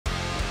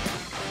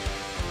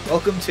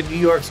Welcome to New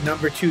York's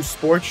 #2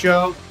 sports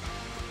show.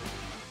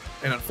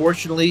 And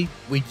unfortunately,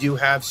 we do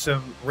have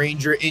some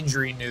Ranger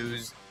injury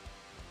news.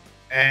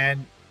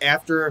 And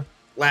after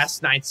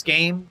last night's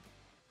game,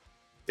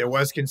 there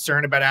was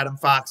concern about Adam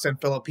Fox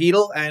and Filip,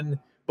 and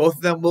both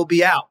of them will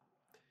be out.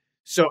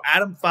 So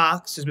Adam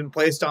Fox has been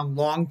placed on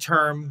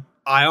long-term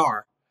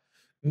IR,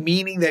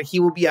 meaning that he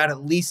will be out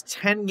at least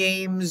 10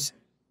 games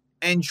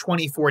and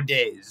 24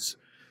 days.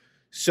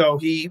 So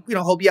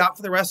he'll be out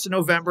for the rest of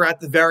November at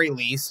the very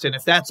least. And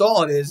if that's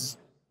all it is,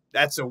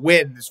 that's a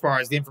win as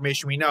far as the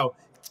information we know.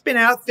 It's been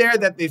out there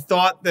that they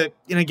thought that,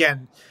 and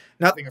again,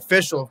 nothing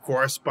official, of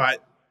course,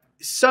 but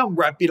some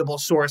reputable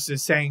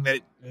sources saying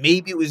that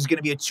maybe it was going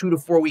to be a 2 to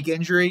 4 week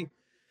injury.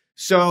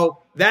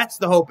 So that's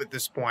the hope at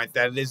this point,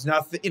 that it is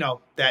nothing,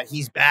 that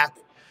he's back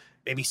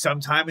maybe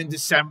sometime in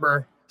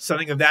December,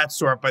 something of that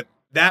sort. But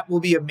that will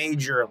be a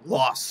major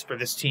loss for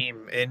this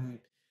team. And,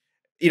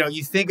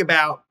 you think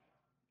about,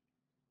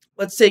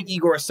 let's take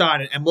Igor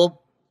aside, and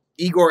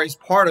Igor is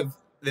part of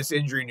this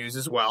injury news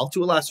as well,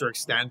 to a lesser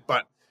extent.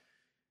 But,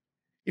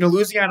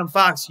 losing Adam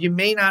Fox, you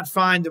may not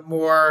find a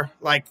more,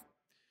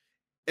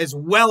 as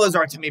well as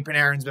Artemi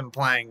Panarin's been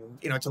playing,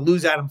 to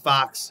lose Adam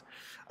Fox,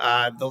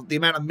 the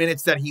amount of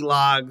minutes that he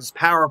logs,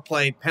 power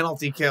play,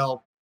 penalty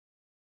kill,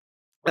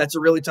 that's a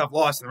really tough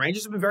loss. And the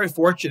Rangers have been very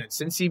fortunate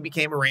since he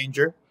became a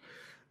Ranger.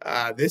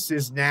 This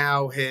is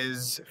now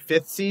his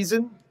 5th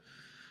season.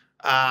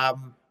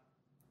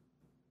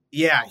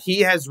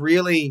 He has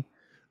really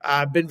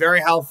been very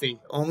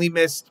healthy. Only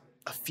missed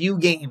a few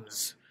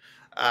games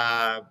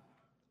a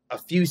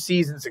few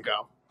seasons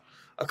ago.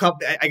 The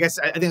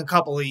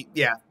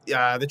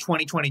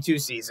 2022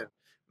 season.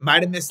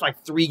 Might have missed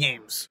 3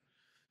 games.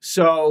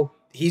 So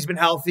he's been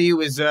healthy. It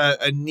was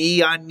a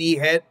knee-on-knee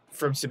hit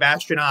from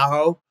Sebastian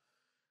Aho.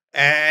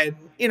 And,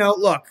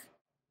 look,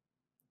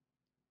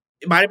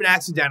 it might have been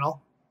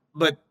accidental,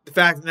 but the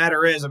fact of the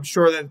matter is, I'm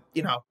sure that,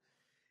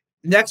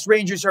 next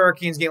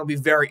Rangers-Hurricanes game will be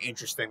very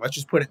interesting. Let's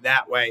just put it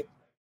that way.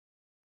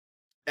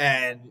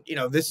 And,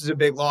 this is a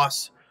big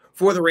loss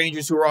for the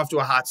Rangers, who are off to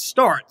a hot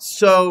start.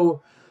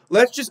 So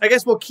I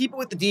guess we'll keep it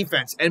with the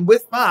defense. And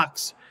with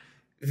Fox,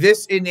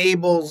 this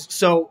enables,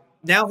 so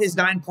now his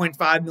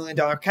 $9.5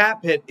 million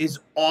cap hit is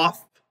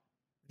off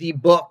the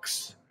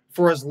books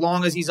for as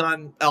long as he's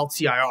on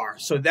LTIR.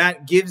 So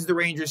that gives the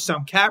Rangers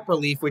some cap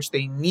relief, which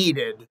they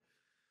needed,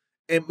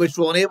 and which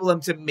will enable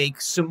them to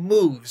make some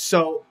moves.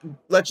 So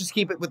let's just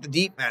keep it with the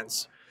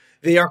defense.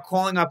 They are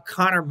calling up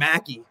Connor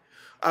Mackey,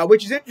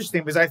 which is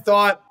interesting because I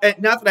thought,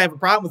 not that I have a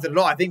problem with it at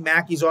all, I think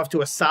Mackey's off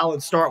to a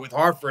solid start with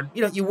Hartford.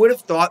 You would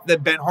have thought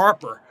that Ben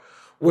Harper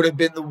would have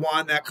been the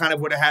one that kind of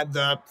would have had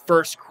the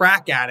first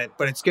crack at it,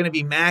 but it's going to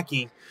be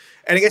Mackey.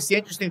 And I guess the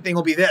interesting thing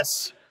will be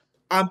this.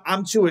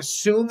 I'm to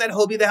assume that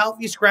he'll be the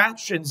healthy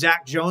scratch and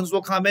Zach Jones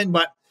will come in,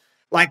 but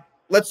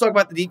let's talk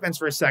about the defense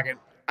for a second.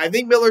 I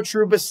think Miller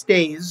Trouba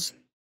stays.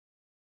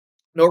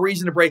 No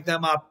reason to break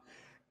them up.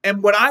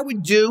 And what I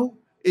would do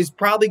is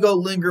probably go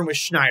Lindgren with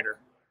Schneider.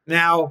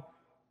 Now,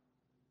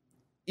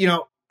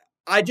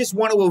 I just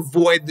want to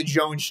avoid the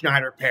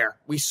Jones-Schneider pair.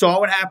 We saw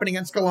what happened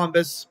against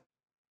Columbus,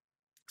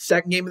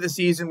 second game of the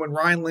season when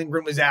Ryan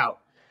Lindgren was out,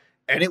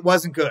 and it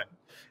wasn't good.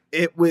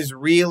 It was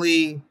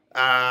really,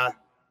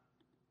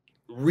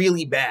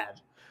 really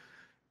bad.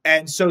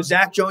 And so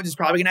Zach Jones is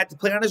probably going to have to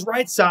play on his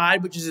right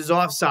side, which is his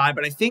offside,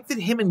 but I think that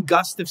him and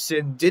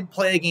Gustafsson did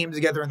play a game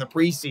together in the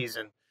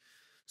preseason.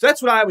 So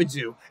that's what I would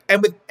do.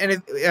 And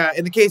in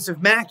the case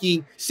of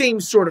Mackey, same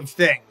sort of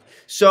thing.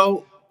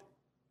 So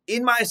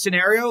in my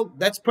scenario,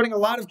 that's putting a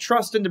lot of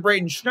trust into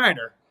Braden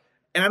Schneider.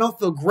 And I don't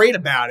feel great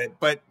about it,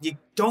 but you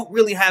don't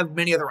really have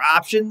many other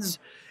options.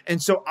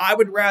 And so I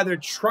would rather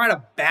try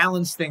to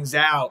balance things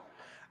out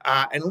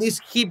and at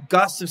least keep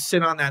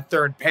Gustafsson on that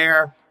third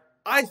pair.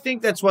 I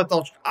think that's what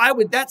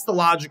that's the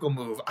logical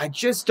move. I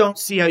just don't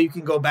see how you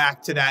can go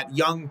back to that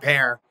young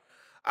pair.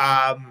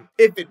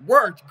 If it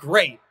worked,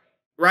 great.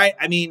 Right?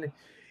 I mean,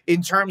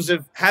 in terms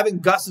of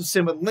having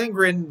Gustafsson with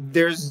Lindgren,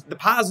 there's the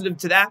positive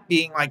to that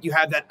being you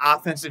have that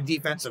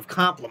offensive-defensive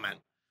complement,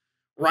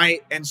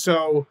 right? And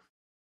so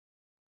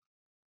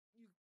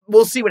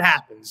we'll see what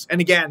happens.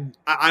 And again,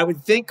 I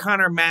would think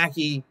Connor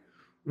Mackey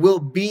will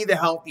be the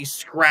healthy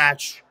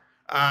scratch.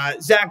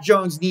 Zach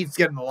Jones needs to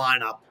get in the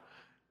lineup.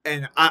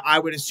 And I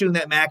would assume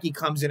that Mackey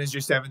comes in as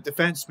your 7th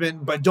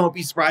defenseman, but don't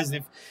be surprised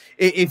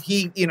if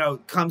he,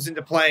 comes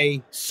into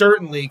play,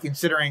 certainly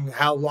considering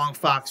how long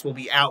Fox will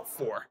be out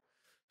for.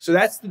 So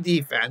that's the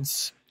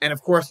defense. And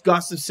of course,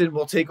 Gustafsson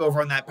will take over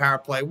on that power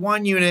play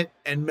 1 unit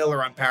and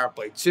Miller on power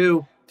play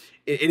 2.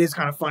 It is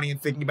kind of funny in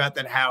thinking about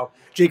that, how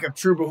Jacob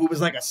Trouba, who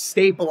was a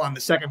staple on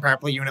the second power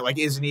play unit,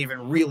 isn't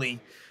even really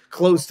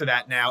close to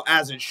that now,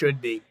 as it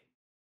should be.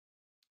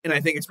 And I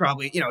think it's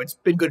probably, it's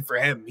been good for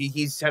him.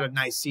 He's had a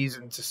nice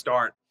season to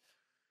start.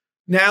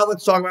 Now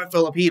let's talk about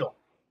Filip.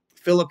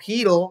 Filip,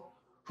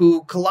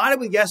 who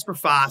collided with Jesper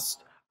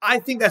Fast. I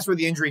think that's where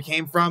the injury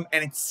came from,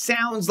 and it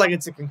sounds like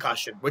it's a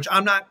concussion, which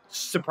I'm not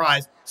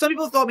surprised. Some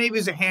people thought maybe it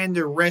was a hand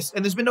or wrist,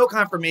 and there's been no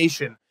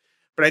confirmation.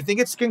 But I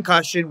think it's a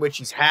concussion, which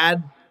he's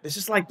had This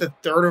is like the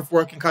third or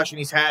fourth concussion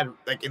he's had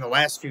like in the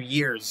last few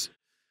years.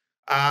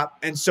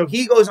 And so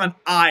he goes on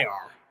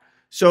IR.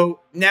 So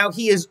now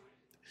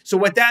so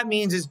what that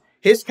means is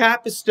his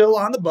cap is still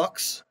on the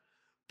books,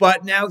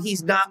 but now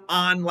he's not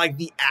on like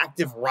the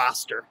active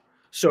roster,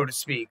 so to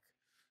speak.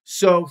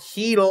 So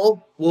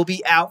Chytil will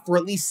be out for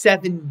at least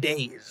 7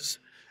 days.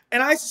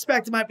 And I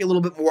suspect it might be a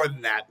little bit more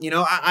than that.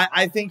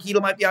 I think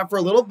Chytil might be out for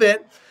a little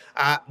bit.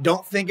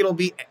 Don't think it'll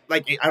be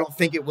I don't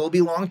think it will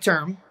be long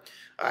term.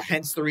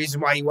 Hence the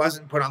reason why he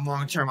wasn't put on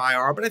long-term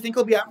IR. But I think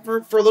he'll be out for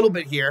a little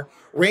bit here.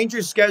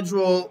 Rangers'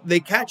 schedule, they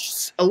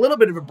catch a little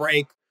bit of a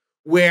break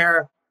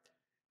where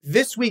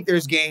this week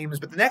there's games,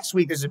 but the next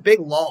week there's a big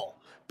lull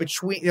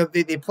between.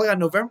 They play on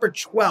November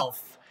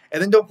 12th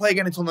and then don't play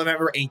again until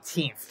November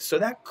 18th. So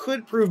that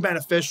could prove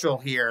beneficial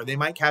here. They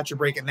might catch a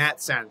break in that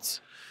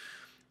sense.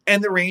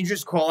 And the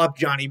Rangers call up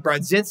Jonny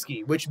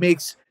Brodzinski, which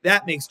makes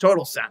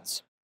total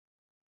sense.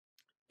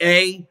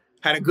 Had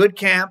a good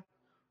camp.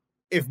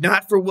 If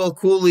not for Will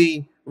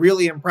Cooley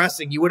really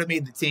impressing, you would have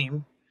made the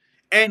team.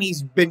 And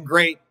he's been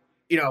great,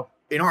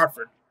 in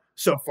Hartford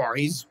so far.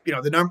 He's,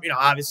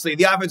 obviously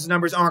the offensive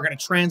numbers aren't going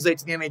to translate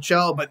to the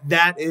NHL, but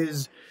that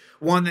is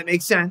one that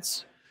makes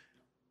sense.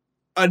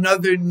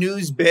 Another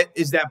news bit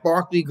is that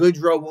Barclay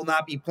Goodrow will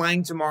not be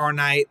playing tomorrow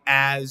night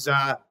as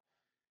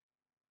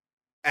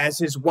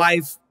his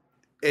wife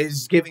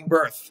is giving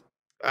birth.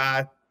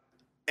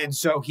 And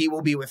so he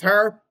will be with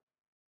her.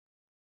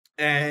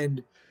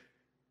 And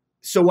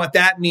so what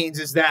that means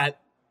is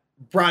that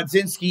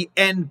Brodzinski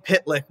and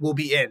Pitlick will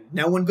be in.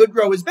 Now, when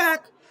Goodrow is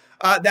back,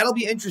 that'll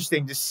be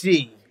interesting to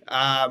see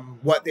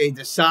what they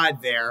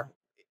decide there.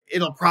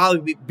 It'll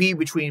probably be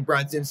between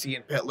Brodzinski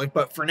and Pitlick,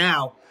 but for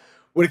now,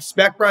 would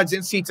expect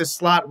Brodzinski to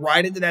slot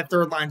right into that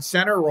third-line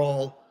center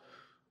role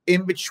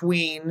in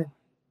between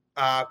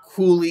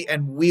Cooley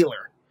and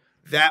Wheeler.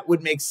 That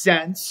would make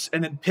sense.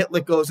 And then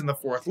Pitlick goes in the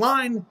fourth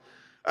line.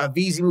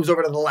 Vesey moves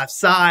over to the left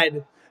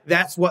side.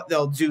 That's what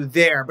they'll do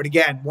there. But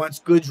again, once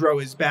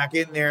Goodrow is back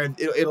in there,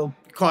 it'll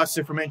cause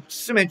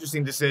some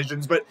interesting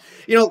decisions. But,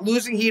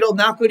 losing Chytil,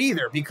 not good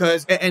either.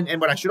 Because,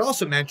 and what I should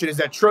also mention is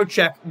that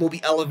Trocheck will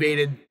be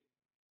elevated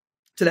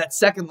to that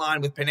second line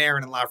with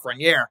Panarin and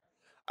Lafreniere.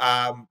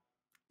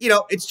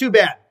 It's too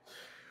bad.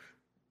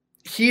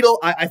 Chytil,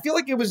 I feel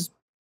like it was,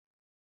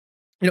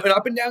 an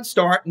up and down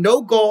start.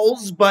 No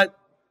goals, but,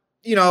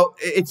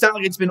 it's not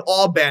like it's been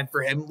all bad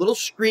for him. A little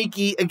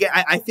streaky. Again,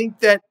 I think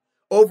that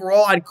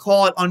overall, I'd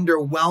call it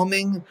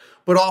underwhelming,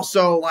 but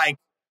also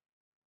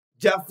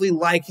definitely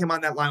like him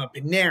on that line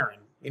with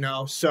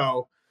Panarin,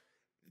 so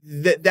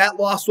that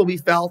loss will be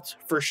felt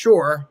for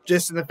sure,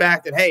 just in the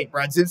fact that, hey,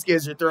 Brodzinski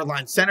is your third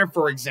line center,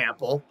 for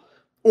example,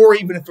 or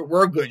even if it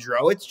were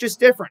Goodrow, it's just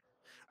different.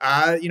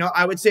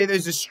 I would say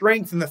there's a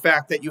strength in the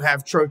fact that you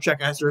have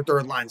Trocheck as your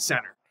third line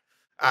center,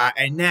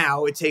 and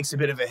now it takes a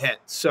bit of a hit.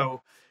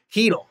 So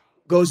Chytil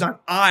goes on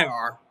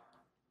IR.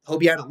 He'll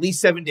be out at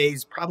least 7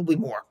 days, probably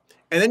more.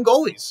 And then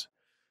goalies.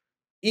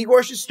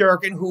 Igor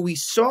Shesterkin, who we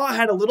saw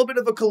had a little bit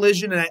of a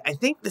collision in, I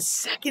think, the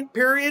second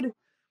period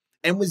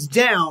and was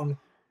down,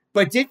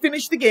 but did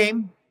finish the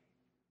game,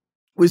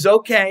 was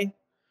okay,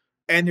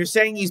 and they're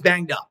saying he's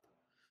banged up.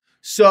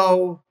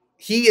 So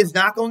he is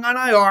not going on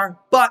IR,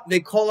 but they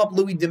call up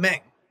Louis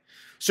Domingue.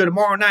 So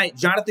tomorrow night,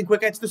 Jonathan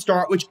Quick gets the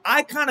start, which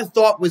I kind of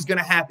thought was going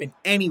to happen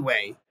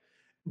anyway.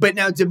 But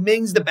now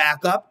Domingue's the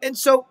backup. And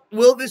so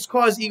will this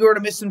cause Igor to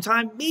miss some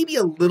time? Maybe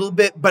a little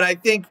bit, but I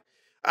think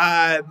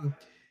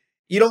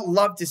you don't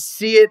love to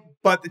see it,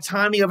 but the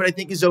timing of it, I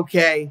think, is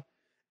okay.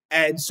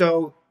 And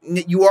so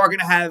you are going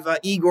to have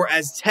Igor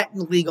as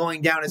technically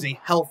going down as a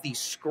healthy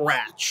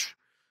scratch.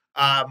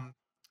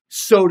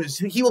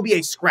 He will be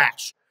a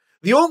scratch.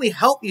 The only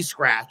healthy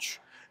scratch,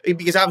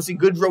 because obviously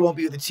Goodrow won't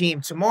be with the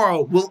team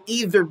tomorrow, will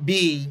either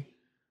be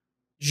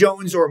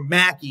Jones or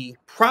Mackey,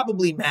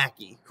 probably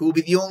Mackey, who will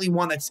be the only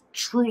one that's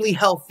truly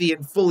healthy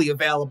and fully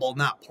available,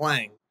 not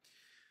playing.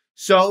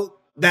 So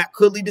that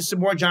could lead to some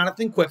more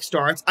Jonathan Quick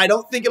starts. I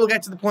don't think it'll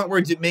get to the point where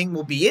Domingue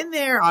will be in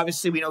there.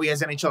 Obviously, we know he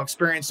has NHL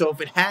experience, so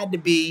if it had to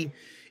be,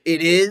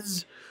 it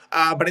is.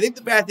 But I think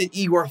the fact that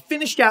Igor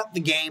finished out the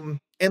game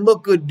and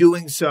looked good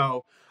doing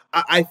so,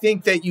 I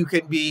think that you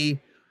can be,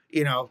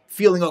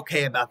 feeling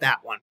okay about that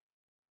one.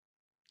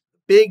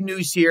 Big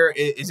news here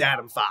is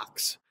Adam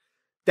Fox.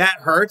 That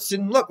hurts.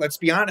 And look, let's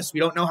be honest. We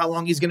don't know how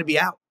long he's going to be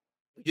out.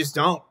 We just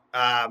don't.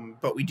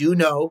 But we do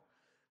know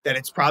that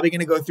it's probably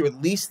going to go through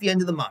at least the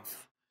end of the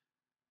month.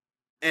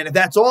 And if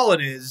that's all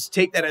it is,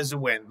 take that as a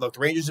win. Look, the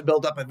Rangers have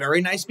built up a very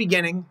nice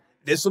beginning.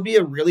 This will be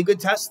a really good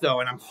test, though.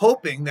 And I'm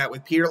hoping that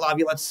with Peter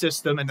Laviolette's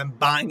system and them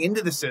buying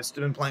into the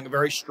system and playing a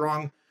very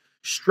strong,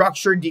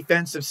 structured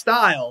defensive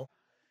style,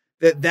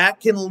 that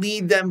can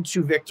lead them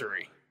to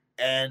victory.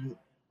 And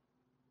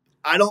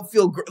I don't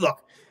feel...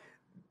 Look,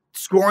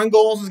 scoring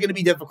goals is going to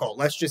be difficult.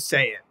 Let's just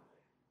say it.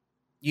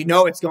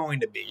 It's going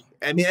to be.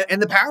 I mean,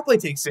 and the power play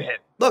takes a hit.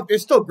 Look,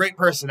 there's still great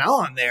personnel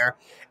on there,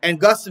 and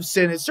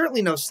Gustafsson is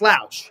certainly no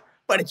slouch,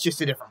 but it's just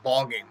a different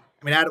ballgame.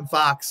 I mean, Adam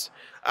Fox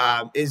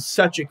is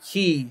such a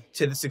key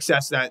to the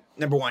success of that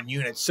number one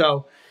unit.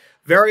 So,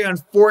 very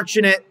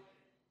unfortunate.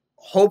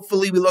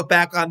 Hopefully we look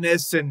back on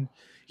this and,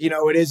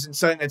 it isn't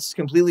something that's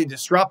completely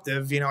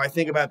disruptive. I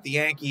think about the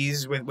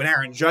Yankees when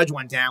Aaron Judge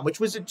went down, which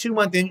was a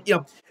 2-month in,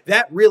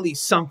 that really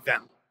sunk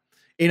them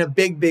in a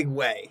big, big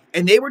way.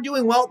 And they were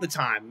doing well at the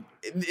time.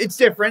 It's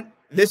different.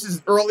 This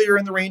is earlier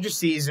in the Rangers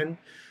season.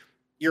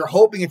 You're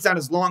hoping it's not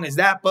as long as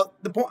that. But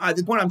the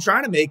point I'm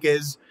trying to make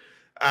is,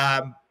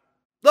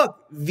 look,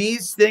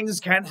 these things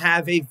can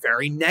have a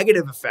very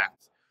negative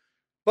effect.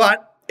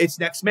 But it's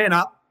next man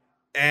up.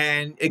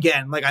 And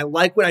again, I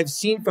like what I've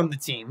seen from the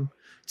team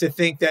to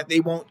think that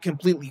they won't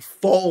completely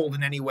fold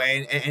in any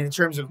way. And in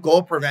terms of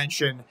goal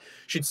prevention,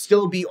 should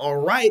still be all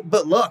right.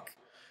 But look,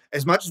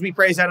 as much as we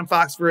praise Adam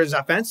Fox for his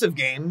offensive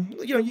game,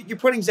 you're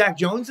putting Zach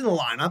Jones in the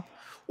lineup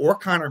or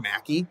Connor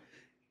Mackey,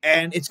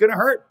 and it's going to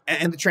hurt.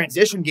 And the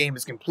transition game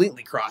is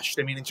completely crushed.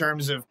 I mean, in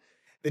terms of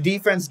the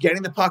defense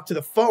getting the puck to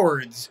the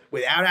forwards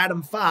without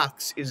Adam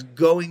Fox is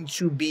going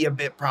to be a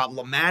bit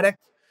problematic.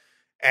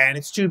 And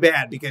it's too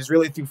bad because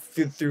really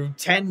through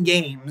 10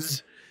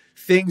 games,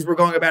 things were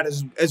going about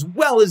as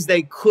well as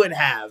they could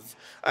have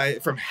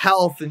from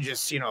health and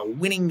just,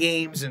 winning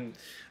games, and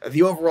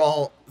the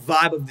overall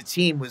vibe of the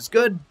team was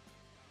good.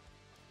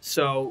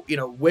 So,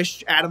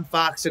 wish Adam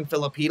Fox and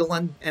Filip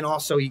and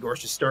also Igor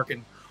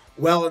Shesterkin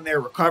well in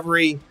their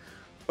recovery.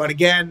 But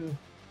again,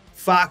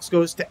 Fox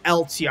goes to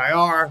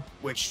LTIR,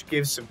 which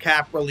gives some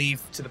cap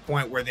relief to the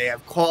point where they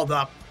have called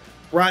up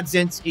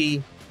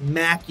Brodzinski,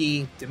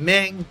 Mackey,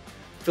 Domingue,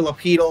 Filip,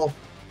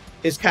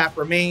 his cap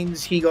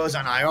remains. He goes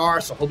on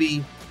IR, so he'll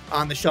be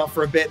on the shelf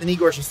for a bit. Then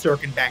Igor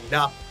Shesterkin banged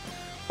up.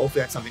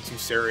 Hopefully that's something too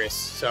serious.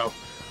 So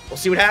we'll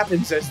see what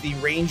happens as the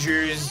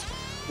Rangers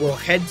will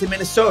head to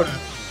Minnesota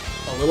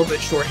a little bit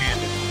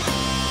shorthanded.